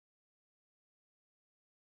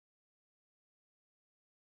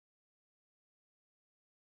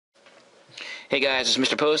Hey guys, it's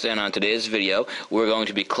Mr. Post, and on today's video, we're going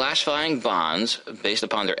to be classifying bonds based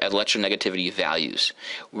upon their electronegativity values.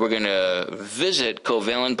 We're going to visit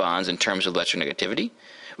covalent bonds in terms of electronegativity.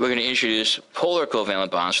 We're going to introduce polar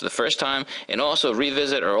covalent bonds for the first time, and also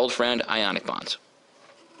revisit our old friend ionic bonds.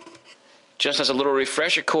 Just as a little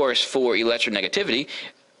refresher course for electronegativity,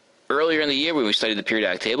 earlier in the year when we studied the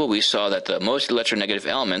periodic table, we saw that the most electronegative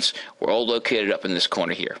elements were all located up in this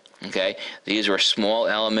corner here. Okay, these were small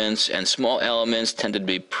elements, and small elements tended to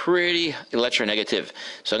be pretty electronegative.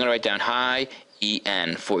 So I'm going to write down high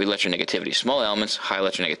En for electronegativity. Small elements, high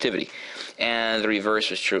electronegativity. And the reverse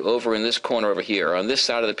was true. Over in this corner over here, on this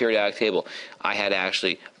side of the periodic table, I had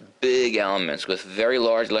actually big elements with very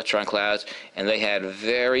large electron clouds, and they had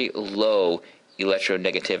very low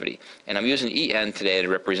electronegativity. And I'm using En today to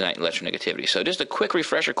represent electronegativity. So just a quick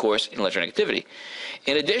refresher course in electronegativity.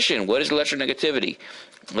 In addition, what is electronegativity?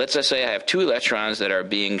 Let's just say I have two electrons that are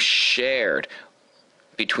being shared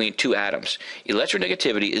between two atoms.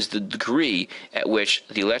 Electronegativity is the degree at which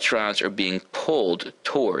the electrons are being pulled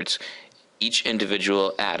towards each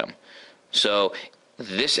individual atom. So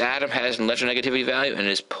this atom has an electronegativity value and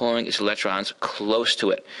is pulling its electrons close to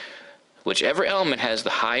it. Whichever element has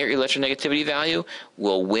the higher electronegativity value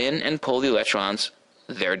will win and pull the electrons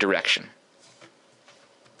their direction.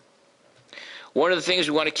 One of the things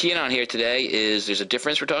we want to key in on here today is there's a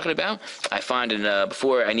difference we're talking about. I find,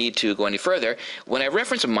 before I need to go any further, when I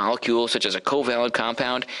reference a molecule such as a covalent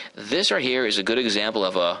compound, this right here is a good example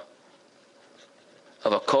of a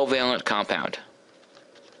covalent compound.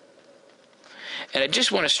 And I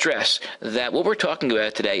just want to stress that what we're talking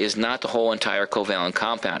about today is not the whole entire covalent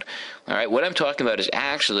compound. All right, what I'm talking about is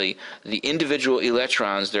actually the individual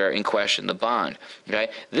electrons that are in question, the bond. Okay,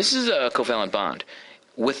 this is a covalent bond.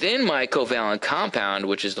 Within my covalent compound,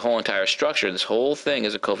 which is the whole entire structure, this whole thing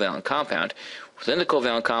is a covalent compound. Within the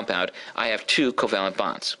covalent compound, I have two covalent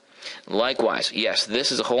bonds. Likewise, yes,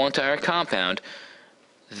 this is a whole entire compound.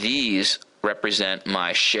 These represent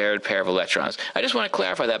my shared pair of electrons. I just want to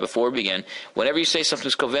clarify that before we begin. Whenever you say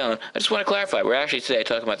something's covalent, I just want to clarify. We're actually today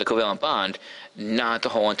talking about the covalent bond, not the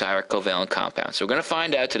whole entire covalent compound. So we're going to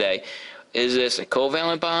find out today, is this a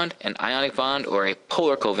covalent bond, an ionic bond, or a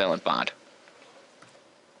polar covalent bond?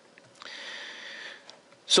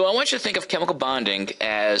 So I want you to think of chemical bonding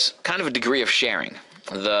as kind of a degree of sharing.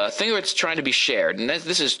 The thing that's trying to be shared, and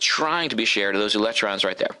this is trying to be shared, are those electrons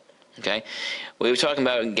right there. Okay, we were talking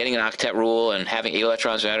about getting an octet rule and having 8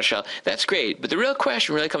 electrons in an outer shell. That's great, but the real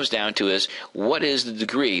question really comes down to is, what is the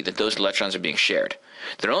degree that those electrons are being shared?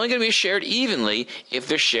 They're only going to be shared evenly if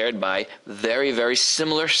they're shared by very, very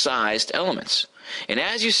similar sized elements. And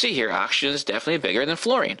as you see here, oxygen is definitely bigger than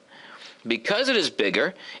fluorine. Because it is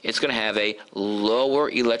bigger, it's going to have a lower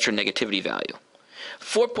electronegativity value.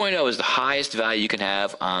 4.0 is the highest value you can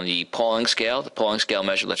have on the Pauling scale. The Pauling scale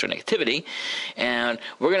measures electronegativity. And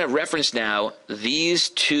we're going to reference now these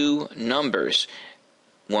two numbers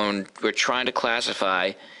when we're trying to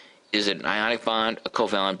classify, is it an ionic bond, a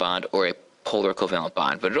covalent bond, or a polar covalent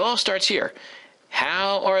bond. But it all starts here.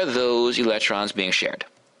 How are those electrons being shared?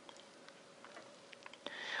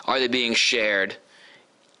 Are they being shared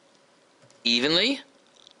evenly,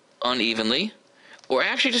 unevenly, or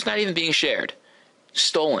actually just not even being shared?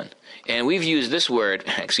 Stolen. And we've used this word,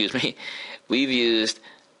 we've used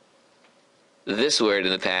this word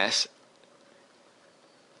in the past,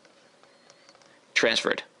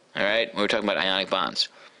 transferred. All right, we're talking about ionic bonds.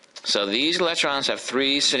 So these electrons have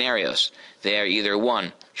 3 scenarios. They are either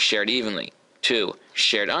 1, shared evenly, 2,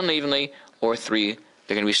 shared unevenly, or 3,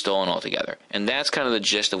 they're going to be stolen altogether. And that's kind of the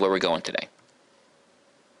gist of where we're going today.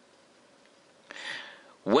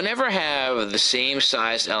 Whenever I have the same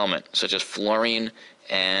sized element, such as fluorine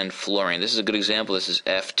and fluorine, this is a good example. This is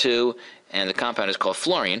F2, and the compound is called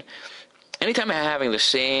fluorine. Anytime I'm having the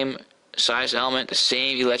same size element, the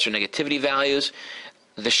same electronegativity values,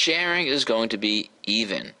 the sharing is going to be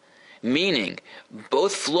even, meaning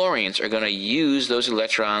both fluorines are going to use those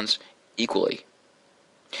electrons equally.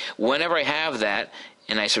 Whenever I have that,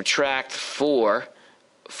 and I subtract 4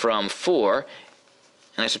 from 4,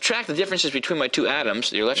 and I subtract the differences between my two atoms,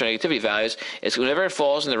 the electronegativity values, it's whenever it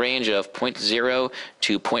falls in the range of 0.0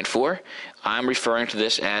 to 0.4, I'm referring to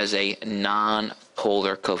this as a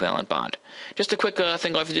non-polar covalent bond. Just a quick thing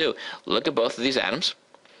I have to do. Look at both of these atoms.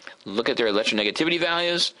 Look at their electronegativity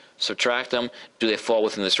values. Subtract them. Do they fall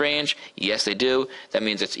within this range? Yes, they do. That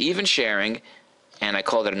means it's even sharing, and I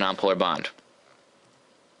call that a non-polar bond.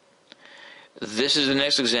 This is the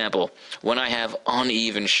next example. When I have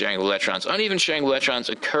uneven sharing of electrons. Uneven sharing of electrons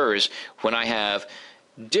occurs when I have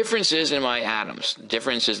differences in my atoms,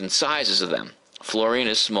 differences in sizes of them. Fluorine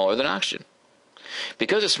is smaller than oxygen.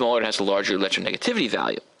 Because it's smaller, it has a larger electronegativity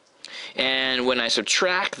value. And when I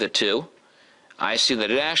subtract the two, I see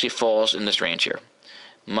that it actually falls in this range here.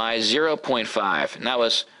 My 0.5, and that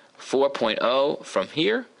was 4.0 from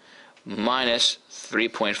here, minus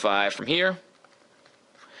 3.5 from here,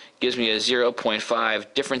 gives me a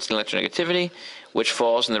 0.5 difference in electronegativity, which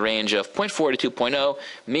falls in the range of 0.4 to 2.0,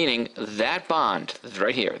 meaning that bond,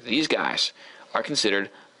 right here, these guys, are considered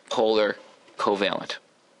polar covalent.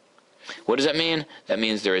 What does that mean? That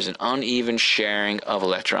means there is an uneven sharing of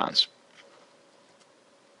electrons.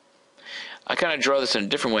 I kind of draw this in a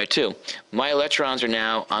different way too. My electrons are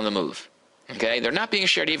now on the move. Okay, they're not being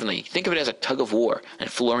shared evenly. Think of it as a tug of war, and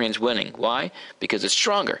fluorine's winning. Why? Because it's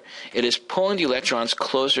stronger. It is pulling the electrons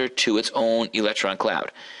closer to its own electron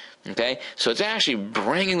cloud. Okay, so it's actually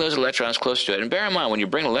bringing those electrons closer to it. And bear in mind, when you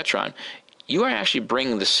bring an electron, you are actually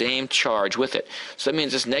bringing the same charge with it. So that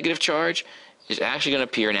means this negative charge is actually going to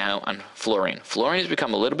appear now on fluorine. Fluorine has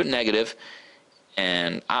become a little bit negative,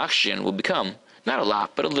 and oxygen will become, not a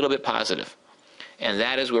lot, but a little bit positive. And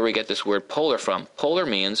that is where we get this word polar from. Polar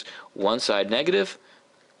means one side negative,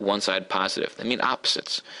 one side positive. They mean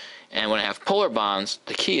opposites. And when I have polar bonds,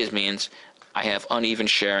 the key means I have uneven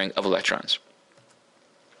sharing of electrons.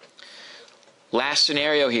 Last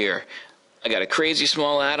scenario here. I got a crazy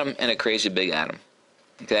small atom and a crazy big atom.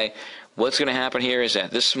 Okay? What's going to happen here is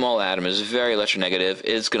that this small atom is very electronegative.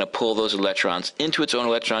 It's going to pull those electrons into its own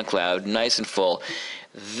electron cloud, nice and full.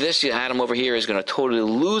 This atom over here is going to totally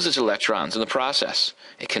lose its electrons in the process.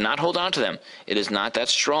 It cannot hold on to them. It is not that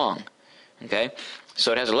strong. Okay?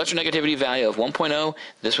 So it has an electronegativity value of 1.0.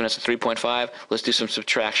 This one has a 3.5. Let's do some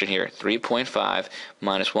subtraction here. 3.5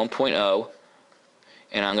 minus 1.0.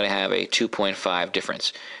 And I'm going to have a 2.5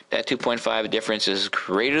 difference. That 2.5 difference is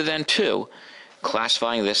greater than 2,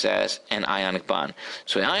 classifying this as an ionic bond.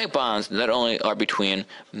 So ionic bonds not only are between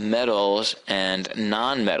metals and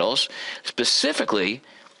nonmetals, specifically,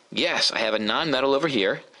 yes, I have a nonmetal over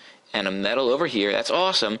here and a metal over here. That's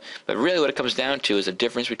awesome, but really what it comes down to is the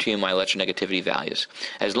difference between my electronegativity values.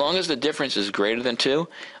 As long as the difference is greater than 2,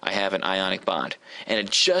 I have an ionic bond. And it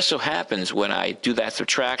just so happens when I do that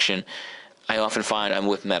subtraction, I often find I'm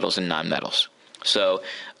with metals and nonmetals. So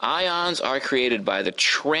ions are created by the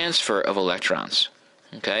transfer of electrons.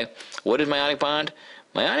 Okay? What is my ionic bond?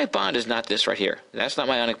 My ionic bond is not this right here. That's not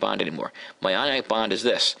my ionic bond anymore. My ionic bond is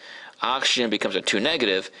this. Oxygen becomes a 2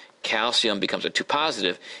 negative, calcium becomes a 2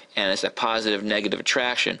 positive, and it's that positive negative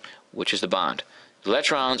attraction, which is the bond. The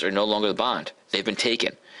electrons are no longer the bond. They've been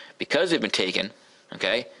taken. Because they've been taken,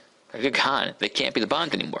 okay, they're gone. They can't be the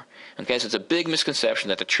bond anymore. Okay, so it's a big misconception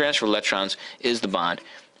that the transfer of electrons is the bond.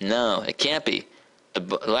 No, it can't be. The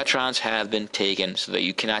electrons have been taken so that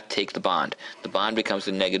you cannot take the bond. The bond becomes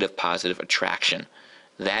the negative positive attraction.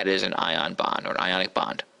 That is an ion bond or an ionic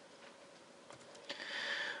bond.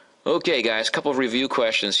 Okay, guys, a couple of review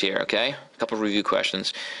questions here, okay? A couple of review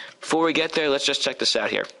questions. Before we get there, let's just check this out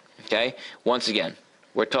here, okay? Once again,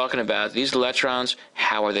 we're talking about these electrons,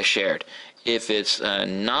 how are they shared? If it's a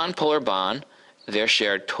nonpolar bond, they're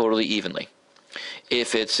shared totally evenly.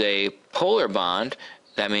 If it's a polar bond,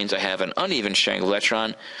 that means I have an uneven sharing of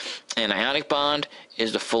electron. An ionic bond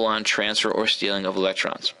is the full-on transfer or stealing of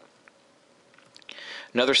electrons.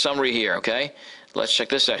 Another summary here, okay? Let's check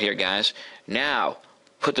this out here, guys. Now,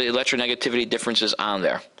 put the electronegativity differences on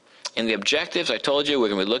there. In the objectives, I told you we're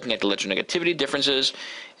going to be looking at the electronegativity differences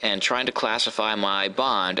and trying to classify my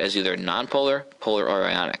bond as either nonpolar, polar, or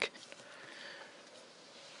ionic.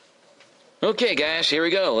 Okay, guys, here we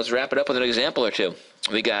go. Let's wrap it up with an example or two.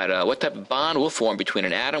 We got what type of bond will form between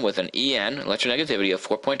an atom with an En, electronegativity of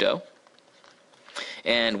 4.0,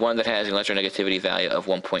 and one that has an electronegativity value of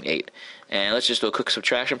 1.8. And let's just do a quick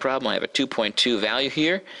subtraction problem. I have a 2.2 value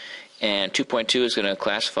here, and 2.2 is going to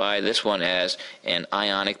classify this one as an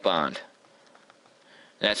ionic bond.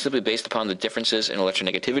 And that's simply based upon the differences in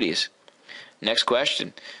electronegativities. Next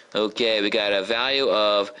question. Okay, we got a value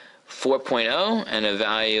of 4.0 and a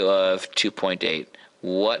value of 2.8.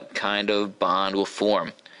 What kind of bond will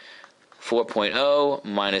form? 4.0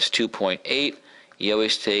 minus 2.8. You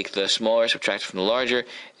always take the smaller, subtract it from the larger,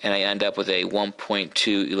 and I end up with a 1.2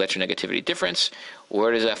 electronegativity difference.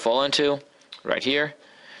 Where does that fall into? Right here.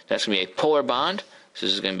 That's going to be a polar bond. So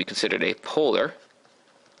this is going to be considered a polar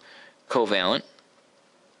covalent.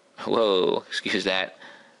 Whoa, excuse that.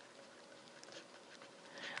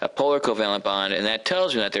 A polar covalent bond, and that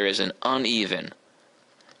tells me that there is an uneven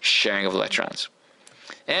sharing of electrons.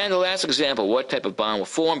 And the last example, what type of bond will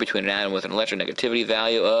form between an atom with an electronegativity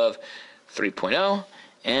value of 3.0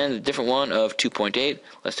 and a different one of 2.8.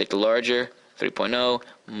 Let's take the larger, 3.0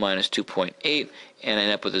 minus 2.8, and I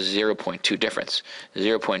end up with a 0.2 difference.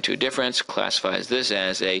 0.2 difference classifies this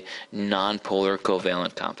as a nonpolar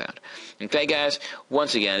covalent compound. Okay, guys,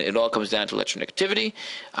 once again, it all comes down to electronegativity.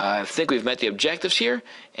 I think we've met the objectives here,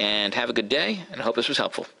 and have a good day, and I hope this was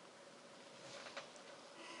helpful.